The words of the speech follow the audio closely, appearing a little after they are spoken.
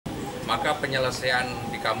Maka penyelesaian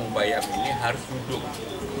di Kampung Bayam ini harus duduk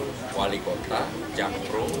wali kota,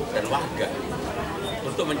 jakpro, dan warga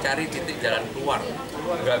untuk mencari titik jalan keluar.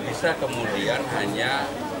 Nggak bisa kemudian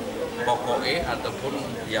hanya pokoknya ataupun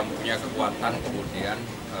yang punya kekuatan kemudian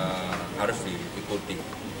harus diikuti.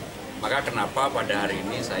 Maka kenapa pada hari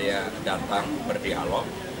ini saya datang berdialog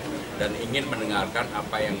dan ingin mendengarkan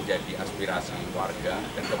apa yang jadi aspirasi warga,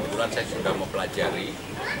 dan kebetulan saya sudah mempelajari,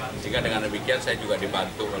 sehingga dengan demikian saya juga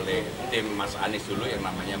dibantu oleh tim Mas Anies dulu yang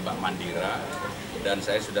namanya Mbak Mandira, dan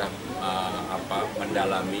saya sudah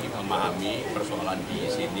mendalami, memahami persoalan di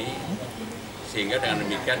sini, sehingga dengan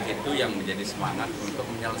demikian itu yang menjadi semangat untuk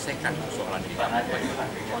menyelesaikan persoalan di Kampung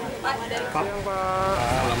Bayam.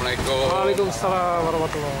 Assalamualaikum. Waalaikumsalam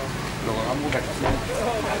warahmatullahi wabarakatuh. Loh, kamu udah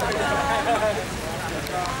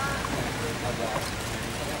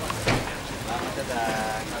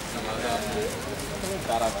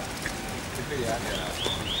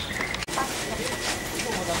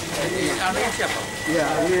Ini siapa? Ya,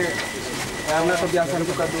 ini karena kebiasaan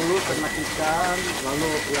kita dulu ternak ikan, lalu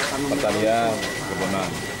ya tanam pertanian, kebun.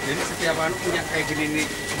 Jadi setiap anu punya kayak gini nih?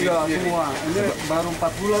 Iya, semua. Ini baru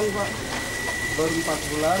 4 bulan, Pak. Baru 4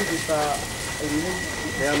 bulan kita ini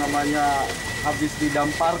ya namanya habis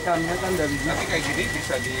didamparkan ya kan dari. Tapi kayak gini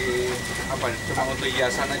bisa di apa? Cuma untuk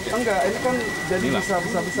hiasan aja? Enggak, ini kan jadi bisa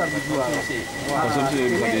besar dijual. Konsumsi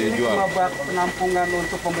bisa dijual. Ini babak penampungan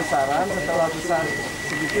untuk pembesaran, setelah besar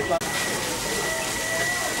sedikit lah.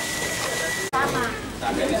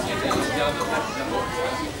 Dari sini jalan ke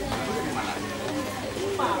mana?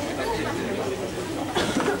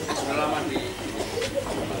 Sudah lama di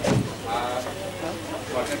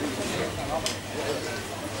keluarga di sini.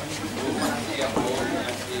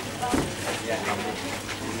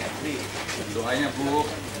 Doanya Bu.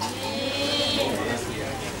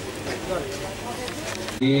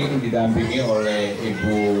 Ini didampingi oleh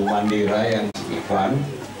Ibu Mandira yang Iwan.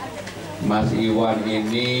 Mas Iwan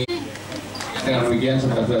ini dengan demikian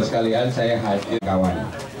saudara-saudara sekalian saya hadir kawan.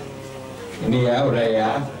 Ini ya udah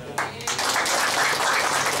ya.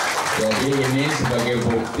 Jadi ini sebagai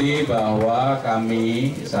bukti bahwa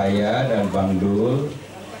kami, saya dan Bang Dul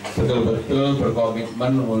betul-betul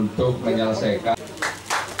berkomitmen untuk menyelesaikan.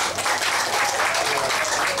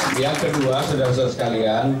 Yang kedua, saudara-saudara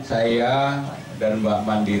sekalian, saya dan Mbak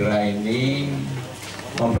Mandira ini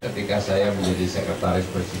ketika saya menjadi sekretaris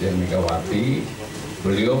Presiden Megawati,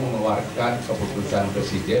 beliau mengeluarkan keputusan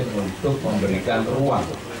Presiden untuk memberikan ruang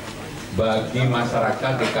bagi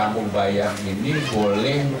masyarakat di Kampung Bayam ini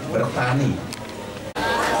boleh bertani.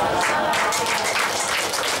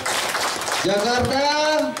 Jakarta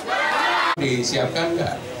disiapkan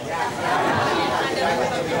nggak?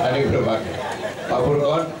 Ada berbagai. Pak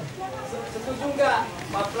Burkon? Setuju nggak?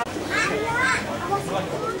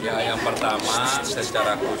 Ya, yang pertama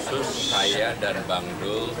secara khusus saya dan Bang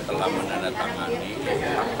Dul telah menandatangani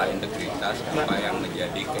Pakta Integritas apa yang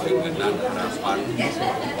menjadi keinginan harapan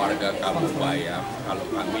warga Kampung Bayam kalau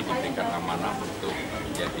kami diberikan amanah untuk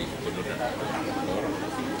menjadi gubernur dan wakil gubernur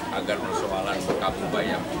agar persoalan Kampung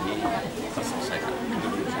Bayam ini terselesaikan.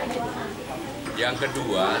 Yang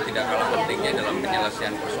kedua, tidak kalah pentingnya dalam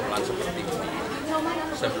penyelesaian persoalan seperti ini.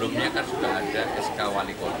 Sebelumnya kan sudah ada SK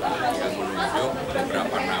Wali Kota yang menunjuk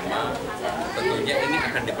beberapa nama, tentunya ini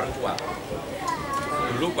akan diperkuat.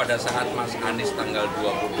 Dulu pada saat Mas Anies tanggal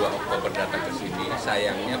 22 Oktober datang ke sini,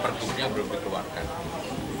 sayangnya pergubnya belum dikeluarkan.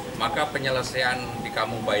 Maka penyelesaian di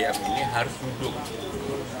Kampung Bayam ini harus duduk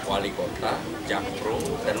wali kota, jakpro,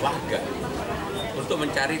 dan warga untuk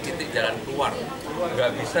mencari titik jalan keluar.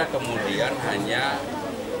 Nggak bisa kemudian hanya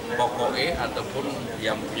pokoknya ataupun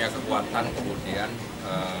yang punya kekuatan kemudian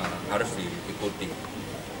harus diikuti.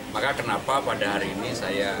 Maka kenapa pada hari ini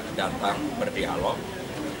saya datang berdialog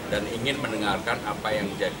dan ingin mendengarkan apa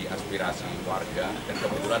yang jadi aspirasi warga, dan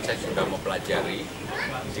kebetulan saya sudah mempelajari,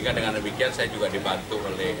 sehingga dengan demikian saya juga dibantu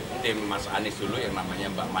oleh tim Mas Anies dulu yang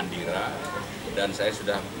namanya Mbak Mandira, dan saya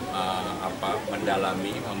sudah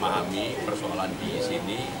mendalami, memahami persoalan di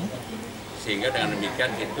sini, sehingga dengan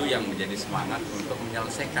demikian itu yang menjadi semangat untuk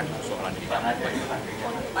menyelesaikan persoalan di Kampung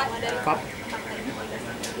Bayam.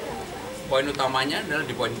 Poin utamanya adalah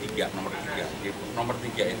di poin 3, nomor 3. Nomor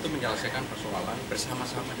 3 itu menyelesaikan persoalan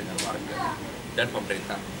bersama-sama dengan warga dan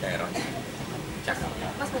pemerintah daerah Jakarta.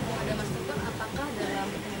 Mas, mumpung ada Mas Teken, apakah dalam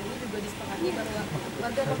ini juga disepakati bahwa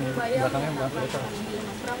warga Kampung Bayam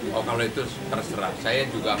Oh, kalau itu terserah. Saya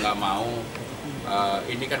juga nggak mau,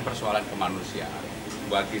 ini kan persoalan kemanusiaan.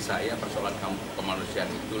 Bagi saya persoalan kemanusiaan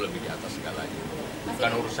itu lebih di atas segalanya.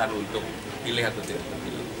 Bukan urusan untuk pilih atau tidak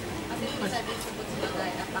terpilih. Masih bisa disebut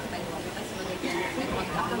sebagai Pakta Integritas sebagai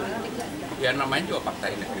Ya namanya juga Pakta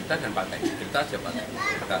Integritas dan Pakta Integritas ya Pakta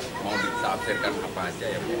Integritas. Mau ditafsirkan apa aja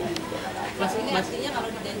ya. Mas ini artinya kalau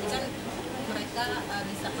dijanjikan mereka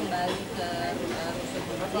bisa kembali ke rusun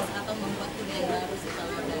bisnis atau membuat budaya baru sih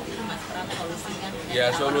kalau dari Mas Pram solusinya? Ya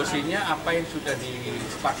solusinya apa yang sudah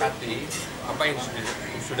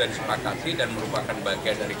disepakati, dan merupakan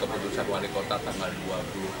bagian dari keputusan Wali Kota tanggal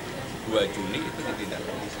 22 Juni itu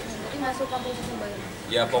ditindaklanjuti. Masuk Kampung Susun Bayam.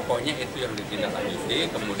 Ya pokoknya itu yang ditindaklanjuti,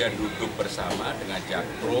 kemudian duduk bersama dengan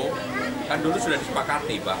Jakpro. Kan dulu sudah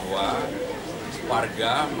disepakati bahwa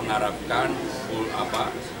warga mengharapkan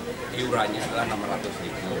iurannya adalah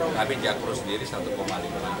 600.000, tapi Jakpro sendiri 1,5.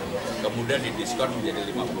 Kemudian didiskon menjadi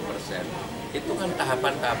 50%. Itu kan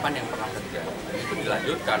tahapan-tahapan yang pernah terjadi. Itu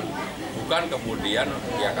dilanjutkan, bukan kemudian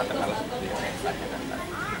ya katakanlah seperti yang saya tanyakan tadi.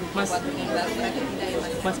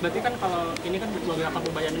 Mas, berarti kan kalau ini kan warga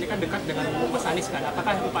Kampung Bayam ini kan dekat dengan Mas Anies kan?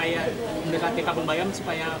 Apakah upaya mendekati Kampung Bayam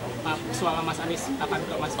supaya suara Mas Anies akan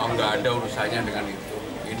ke Mas? Oh, nggak ada urusannya dengan itu.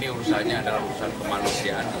 Ini urusannya adalah urusan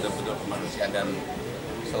kemanusiaan, betul-betul kemanusiaan, dan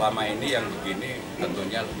selama ini yang begini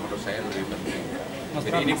tentunya menurut saya lebih penting.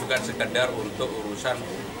 Jadi ini bukan sekedar untuk urusan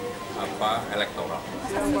elektoral.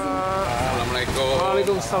 Assalamualaikum.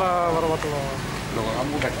 Waalaikumsalam warahmatullahi wabarakatuh. Loh,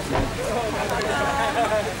 kamu kan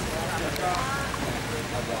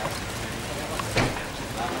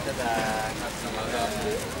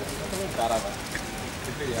sementara Pak.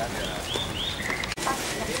 Itu ya.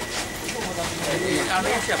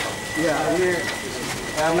 Ini siapa? Iya, ini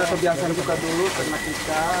karena kebiasaan kita dulu ternak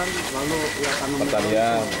ikan, lalu ya tanam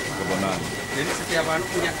pertanian, kebun. Jadi setiap hari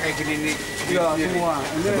punya kayak gini nih. Iya, semua.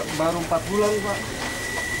 Ini baru 4 bulan, Pak.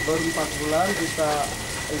 Baru 4 bulan kita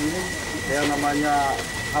ini ya namanya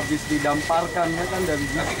habis didamparkan ya kan dari.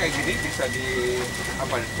 Tapi kayak gini bisa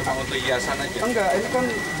cuma untuk hiasan aja? Enggak, ini kan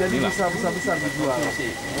jadi bisa besar dijual.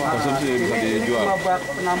 Konsumsi bisa dijual. Ini cuma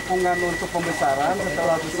penampungan untuk pembesaran,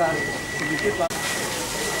 setelah besar sedikit lah.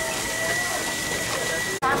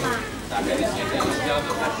 Sampai di sini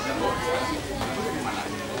jauh kan.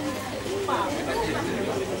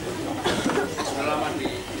 Selamat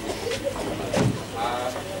di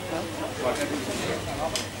keluarga di sini.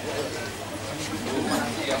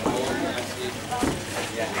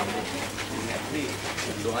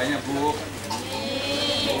 Doanya Bu.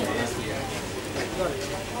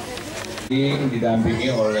 Ini didampingi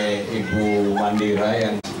oleh Ibu Mandira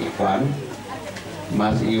yang Iwan.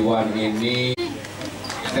 Mas Iwan ini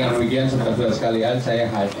dengan demikian saudara-saudara sekalian saya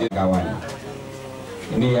hadir kawan.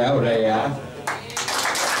 Ini ya udah ya.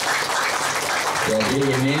 Jadi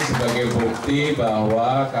ini sebagai bukti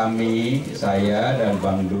bahwa kami, saya dan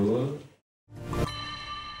Bang Dul